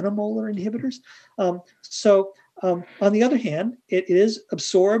are nanomolar inhibitors. On the other hand, it is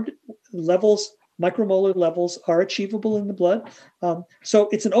absorbed. Micromolar levels are achievable in the blood. So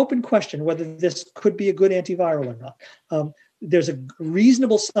it's an open question whether this could be a good antiviral or not. There's a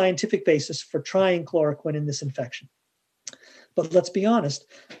reasonable scientific basis for trying chloroquine in this infection. But let's be honest,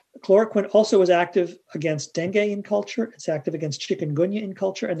 chloroquine also is active against dengue in culture. It's active against chikungunya in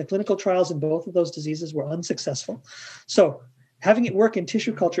culture, and the clinical trials in both of those diseases were unsuccessful. So having it work in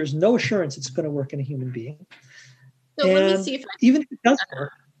tissue culture is no assurance it's going to work in a human being. So let me see if even if it does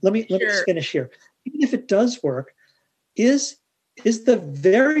work, let me just finish here. Even if it does work, is the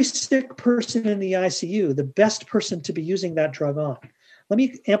very sick person in the ICU the best person to be using that drug on? Let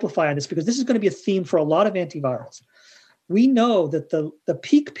me amplify on this because this is going to be a theme for a lot of antivirals. We know that the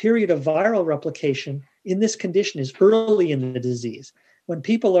peak period of viral replication in this condition is early in the disease, when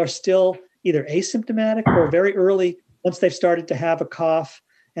people are still either asymptomatic or very early once they've started to have a cough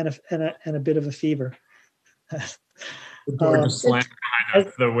and a bit of a fever. The door just slammed behind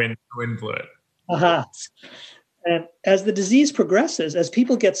us. The wind blew it. And as the disease progresses, as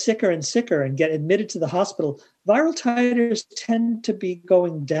people get sicker and sicker and get admitted to the hospital, viral titers tend to be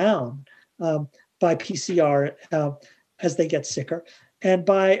going down by PCR as they get sicker. And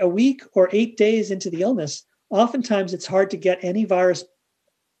by a week or 8 days into the illness, oftentimes it's hard to get any virus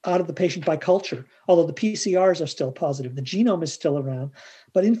out of the patient by culture, although the PCRs are still positive. The genome is still around,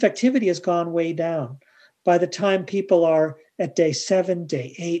 but infectivity has gone way down. By the time people are at day 7,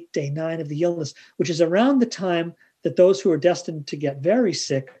 day 8, day 9 of the illness, which is around the time that those who are destined to get very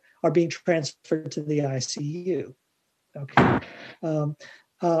sick are being transferred to the ICU. Okay.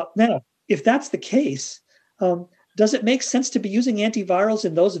 Now, if that's the case, does it make sense to be using antivirals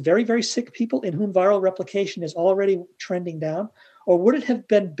in those very, very sick people in whom viral replication is already trending down? Or would it have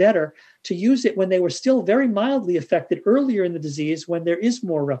been better to use it when they were still very mildly affected earlier in the disease when there is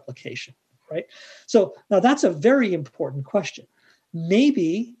more replication, right? So now that's a very important question.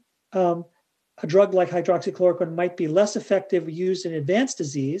 Maybe a drug like hydroxychloroquine might be less effective used in advanced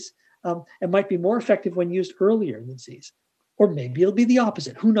disease and might be more effective when used earlier in the disease. Or maybe it'll be the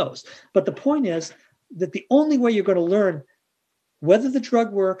opposite, who knows? But the point is that the only way you're going to learn whether the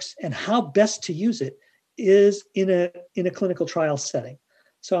drug works and how best to use it is in a clinical trial setting.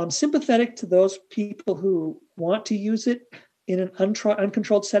 So I'm sympathetic to those people who want to use it in an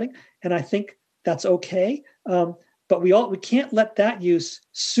uncontrolled setting, and I think that's okay. But we can't let that use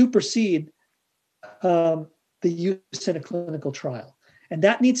supersede the use in a clinical trial. And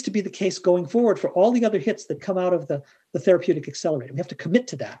that needs to be the case going forward for all the other hits that come out of the therapeutic accelerator. We have to commit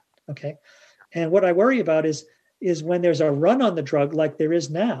to that, okay? And what I worry about is when there's a run on the drug like there is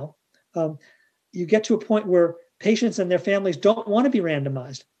now, you get to a point where patients and their families don't want to be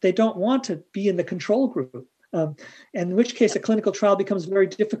randomized. They don't want to be in the control group, and in which case a clinical trial becomes very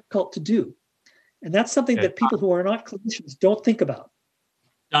difficult to do. And that's something that people who are not clinicians don't think about.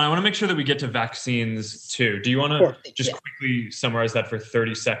 Don, I want to make sure that we get to vaccines too. Do you want to just quickly summarize that for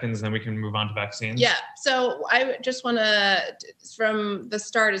 30 seconds and then we can move on to vaccines? Yeah. So I just want to, from the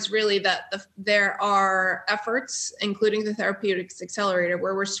start, is really that there are efforts, including the Therapeutics Accelerator,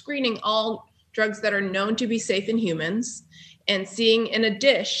 where we're screening all drugs that are known to be safe in humans and seeing in a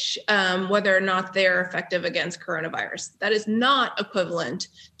dish whether or not they're effective against coronavirus. That is not equivalent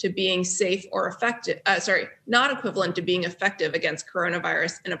to being safe or effective. Not equivalent to being effective against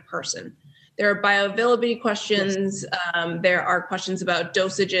coronavirus in a person. There are bioavailability questions. There are questions about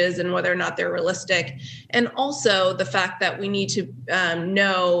dosages and whether or not they're realistic. And also the fact that we need to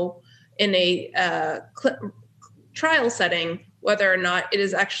know in a trial setting whether or not it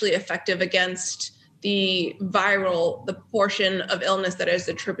is actually effective against the portion of illness that is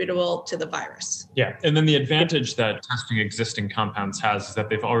attributable to the virus. Yeah, and then the advantage that testing existing compounds has is that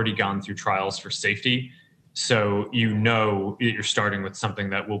they've already gone through trials for safety. So you know that you're starting with something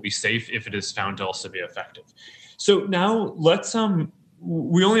that will be safe if it is found to also be effective. So now let's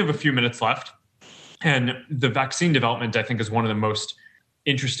we only have a few minutes left, and the vaccine development, I think, is one of the most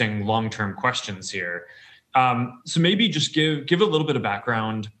interesting long-term questions here. So maybe just give a little bit of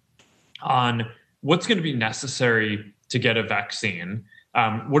background on what's going to be necessary to get a vaccine.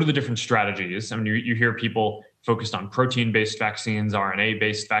 What are the different strategies? I mean, you hear people focused on protein-based vaccines,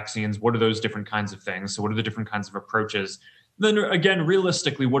 RNA-based vaccines. What are those different kinds of things? So what are the different kinds of approaches? Then again,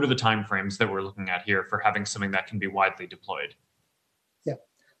 realistically, what are the timeframes that we're looking at here for having something that can be widely deployed? Yeah.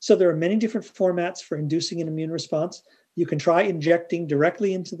 So there are many different formats for inducing an immune response. You can try injecting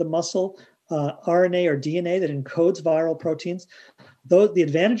directly into the muscle RNA or DNA that encodes viral proteins. Though the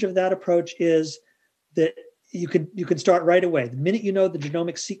advantage of that approach is that you can start right away. The minute you know the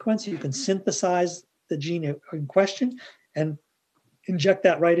genomic sequence, you can synthesize the gene in question and inject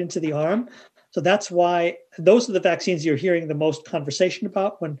that right into the arm. So that's why those are the vaccines you're hearing the most conversation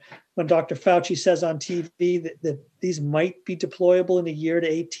about when Dr. Fauci says on TV that these might be deployable in a year to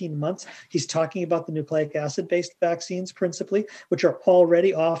 18 months. He's talking about the nucleic acid-based vaccines principally, which are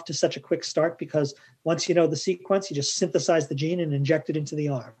already off to such a quick start because once you know the sequence, you just synthesize the gene and inject it into the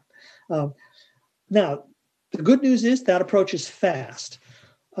arm. Now, the good news is that approach is fast.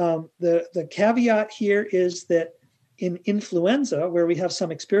 The caveat here is that in influenza, where we have some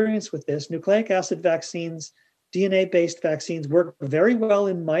experience with this, nucleic acid vaccines, DNA-based vaccines work very well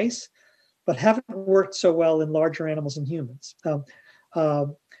in mice, but haven't worked so well in larger animals and humans. And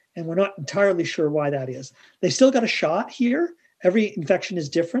we're not entirely sure why that is. They still got a shot here. Every infection is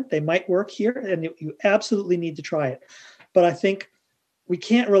different. They might work here, and you absolutely need to try it. But I think we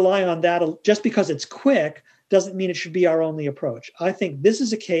can't rely on that just because it's quick. Doesn't mean it should be our only approach. I think this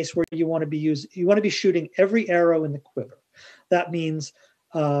is a case where you want to be shooting every arrow in the quiver. That means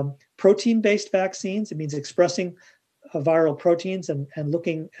protein-based vaccines. It means expressing viral proteins and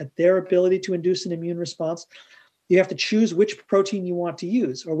looking at their ability to induce an immune response. You have to choose which protein you want to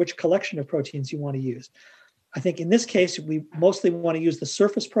use or which collection of proteins you want to use. I think in this case, we mostly want to use the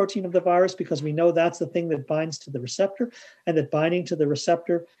surface protein of the virus because we know that's the thing that binds to the receptor, and that binding to the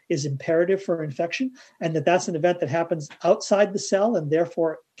receptor is imperative for infection, and that's an event that happens outside the cell and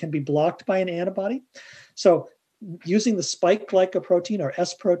therefore can be blocked by an antibody. So using the spike-glycoprotein or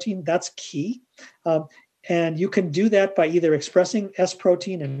S protein, that's key. And you can do that by either expressing S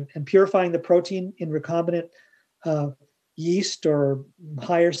protein and purifying the protein in recombinant yeast or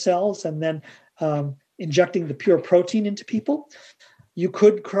higher cells, and then injecting the pure protein into people. You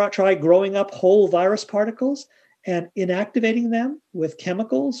could try growing up whole virus particles and inactivating them with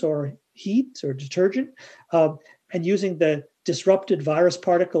chemicals or heat or detergent, and using the disrupted virus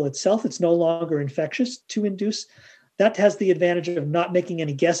particle itself. It's no longer infectious to induce. That has the advantage of not making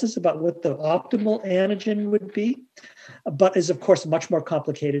any guesses about what the optimal antigen would be, but is, of course, much more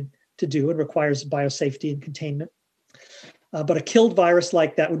complicated to do and requires biosafety and containment. But a killed virus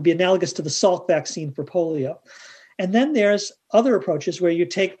like that would be analogous to the Salk vaccine for polio. And then there's other approaches where you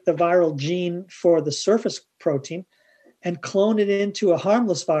take the viral gene for the surface protein and clone it into a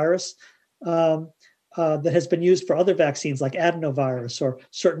harmless virus that has been used for other vaccines like adenovirus or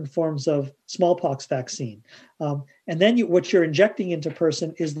certain forms of smallpox vaccine. And then what you're injecting into a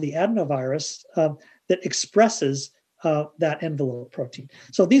person is the adenovirus that expresses that envelope protein.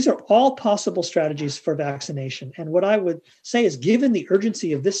 So these are all possible strategies for vaccination. And what I would say is, given the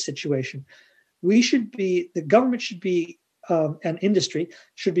urgency of this situation, the government should be, and industry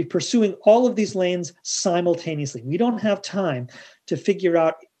should be pursuing all of these lanes simultaneously. We don't have time to figure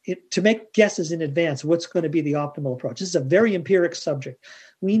out, to make guesses in advance what's going to be the optimal approach. This is a very empiric subject.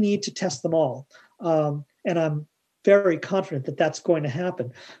 We need to test them all. And I'm very confident that that's going to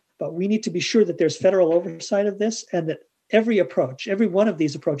happen. But we need to be sure that there's federal oversight of this and that every one of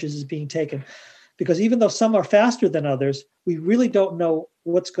these approaches is being taken. Because even though some are faster than others, we really don't know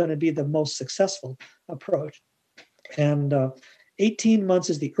what's going to be the most successful approach. And 18 months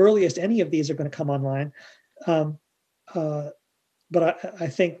is the earliest any of these are going to come online. But I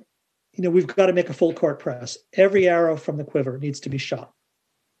think, we've got to make a full court press. Every arrow from the quiver needs to be shot.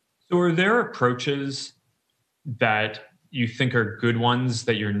 So are there approaches that you think are good ones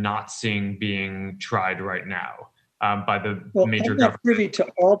that you're not seeing being tried right now by the major government? Privy to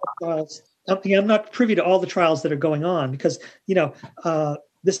all the trials. I'm not privy to all the trials that are going on because,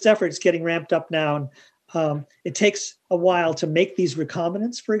 this effort is getting ramped up now. And it takes a while to make these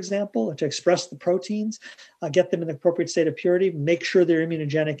recombinants, for example, or to express the proteins, get them in the appropriate state of purity, make sure they're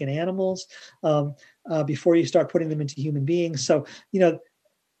immunogenic in animals before you start putting them into human beings. So,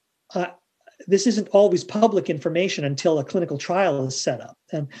 this isn't always public information until a clinical trial is set up.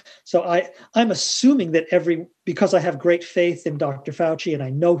 And so I'm assuming that because I have great faith in Dr. Fauci and I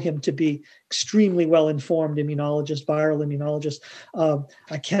know him to be extremely well-informed immunologist, viral immunologist,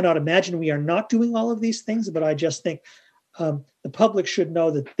 I cannot imagine we are not doing all of these things, but I just think the public should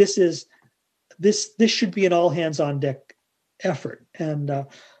know that this should be an all hands on deck effort. And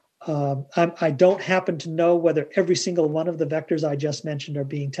I don't happen to know whether every single one of the vectors I just mentioned are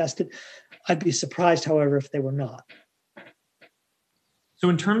being tested. I'd be surprised, however, if they were not. So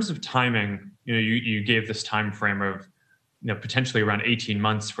in terms of timing, you gave this time frame of potentially around 18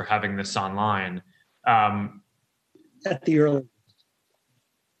 months for having this online. At the early.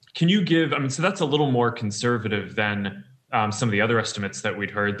 Can you give, so that's a little more conservative than some of the other estimates that we'd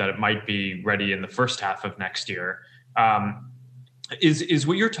heard, that it might be ready in the first half of next year. Is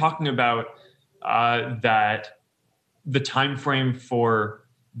what you're talking about that the time frame for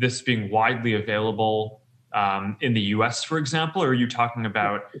this being widely available in the U.S., for example, or are you talking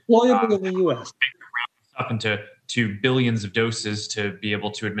about deployable in the U.S. up into billions of doses to be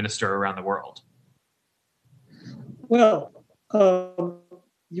able to administer around the world? Well,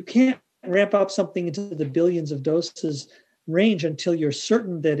 you can't ramp up something into the billions of doses range until you're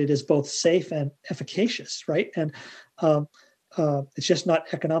certain that it is both safe and efficacious, right? And it's just not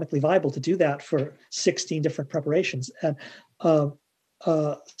economically viable to do that for 16 different preparations. And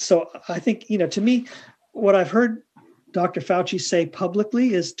so I think, to me, what I've heard Dr. Fauci say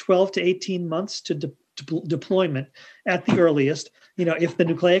publicly is 12 to 18 months to deployment at the earliest. If the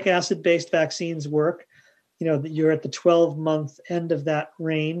nucleic acid-based vaccines work, you're at the 12-month end of that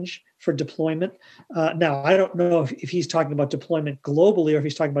range for deployment. Now, I don't know if he's talking about deployment globally or if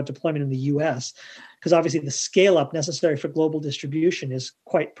he's talking about deployment in the U.S., because obviously the scale-up necessary for global distribution is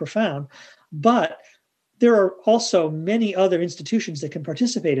quite profound. But there are also many other institutions that can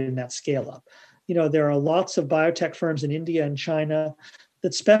participate in that scale-up. There are lots of biotech firms in India and China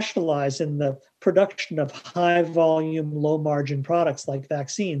that specialize in the production of high-volume, low-margin products like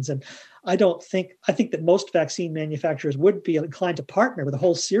vaccines. And I think that most vaccine manufacturers would be inclined to partner with a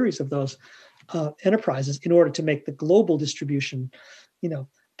whole series of those enterprises in order to make the global distribution,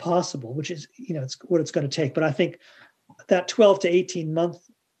 possible, which is, it's what it's going to take. But I think that 12 to 18 month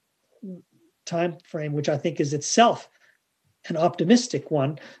time frame, which I think is itself an optimistic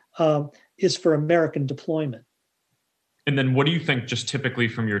one, is for American deployment. And then what do you think, just typically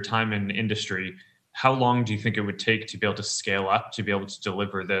from your time in industry, how long do you think it would take to be able to scale up, to be able to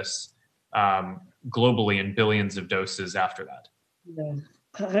deliver this globally in billions of doses after that?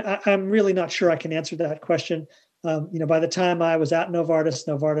 Yeah. I'm really not sure I can answer that question. By the time I was at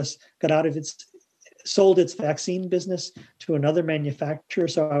Novartis got out of sold its vaccine business to another manufacturer.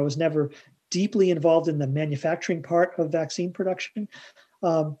 So I was never deeply involved in the manufacturing part of vaccine production.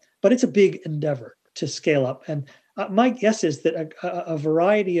 But it's a big endeavor to scale up. And my guess is that a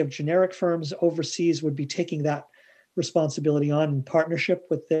variety of generic firms overseas would be taking that responsibility on in partnership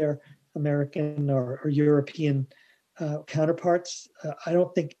with their American or European counterparts. I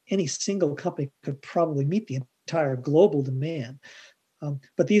don't think any single company could probably meet the entire global demand.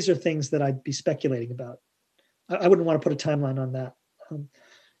 But these are things that I'd be speculating about. I wouldn't want to put a timeline on that.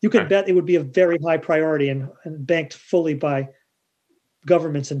 You could bet it would be a very high priority and banked fully by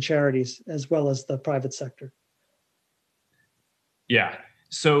governments and charities as well as the private sector. Yeah.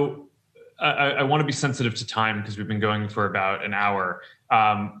 So I want to be sensitive to time because we've been going for about an hour.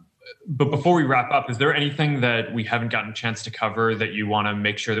 But before we wrap up, is there anything that we haven't gotten a chance to cover that you want to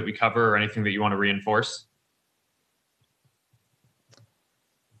make sure that we cover, or anything that you want to reinforce?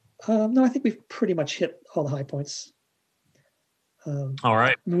 No, I think we've pretty much hit all the high points. All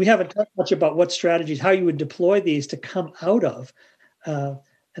right. We haven't talked much about what strategies, how you would deploy these to come out of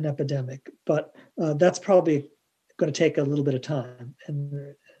an epidemic, but that's probably going to take a little bit of time.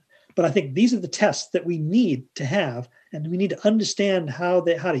 But I think these are the tests that we need to have, and we need to understand how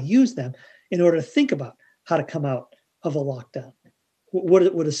to use them in order to think about how to come out of a lockdown.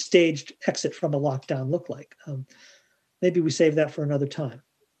 What would a staged exit from a lockdown look like? Maybe we save that for another time.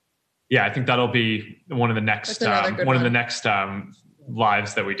 Yeah, I think that'll be one of the next of the next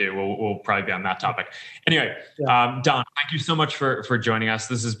lives that we do. We'll probably be on that topic. Anyway, Don, thank you so much for joining us.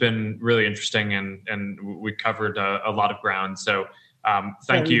 This has been really interesting, and we covered a lot of ground. So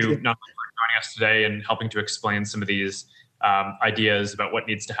thank you not only for joining us today and helping to explain some of these ideas about what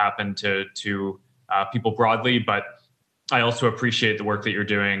needs to happen to people broadly, but I also appreciate the work that you're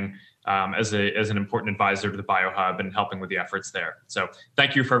doing as an important advisor to the BioHub and helping with the efforts there. So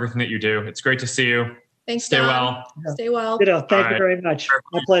thank you for everything that you do. It's great to see you. Thanks, Stay Don. well. Stay well. Thank you very much.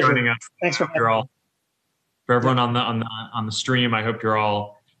 My pleasure. Joining us. Thanks for having me. For everyone on the stream, I hope you're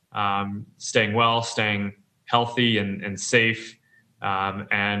all staying well, staying healthy and safe.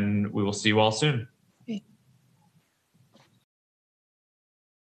 And we will see you all soon.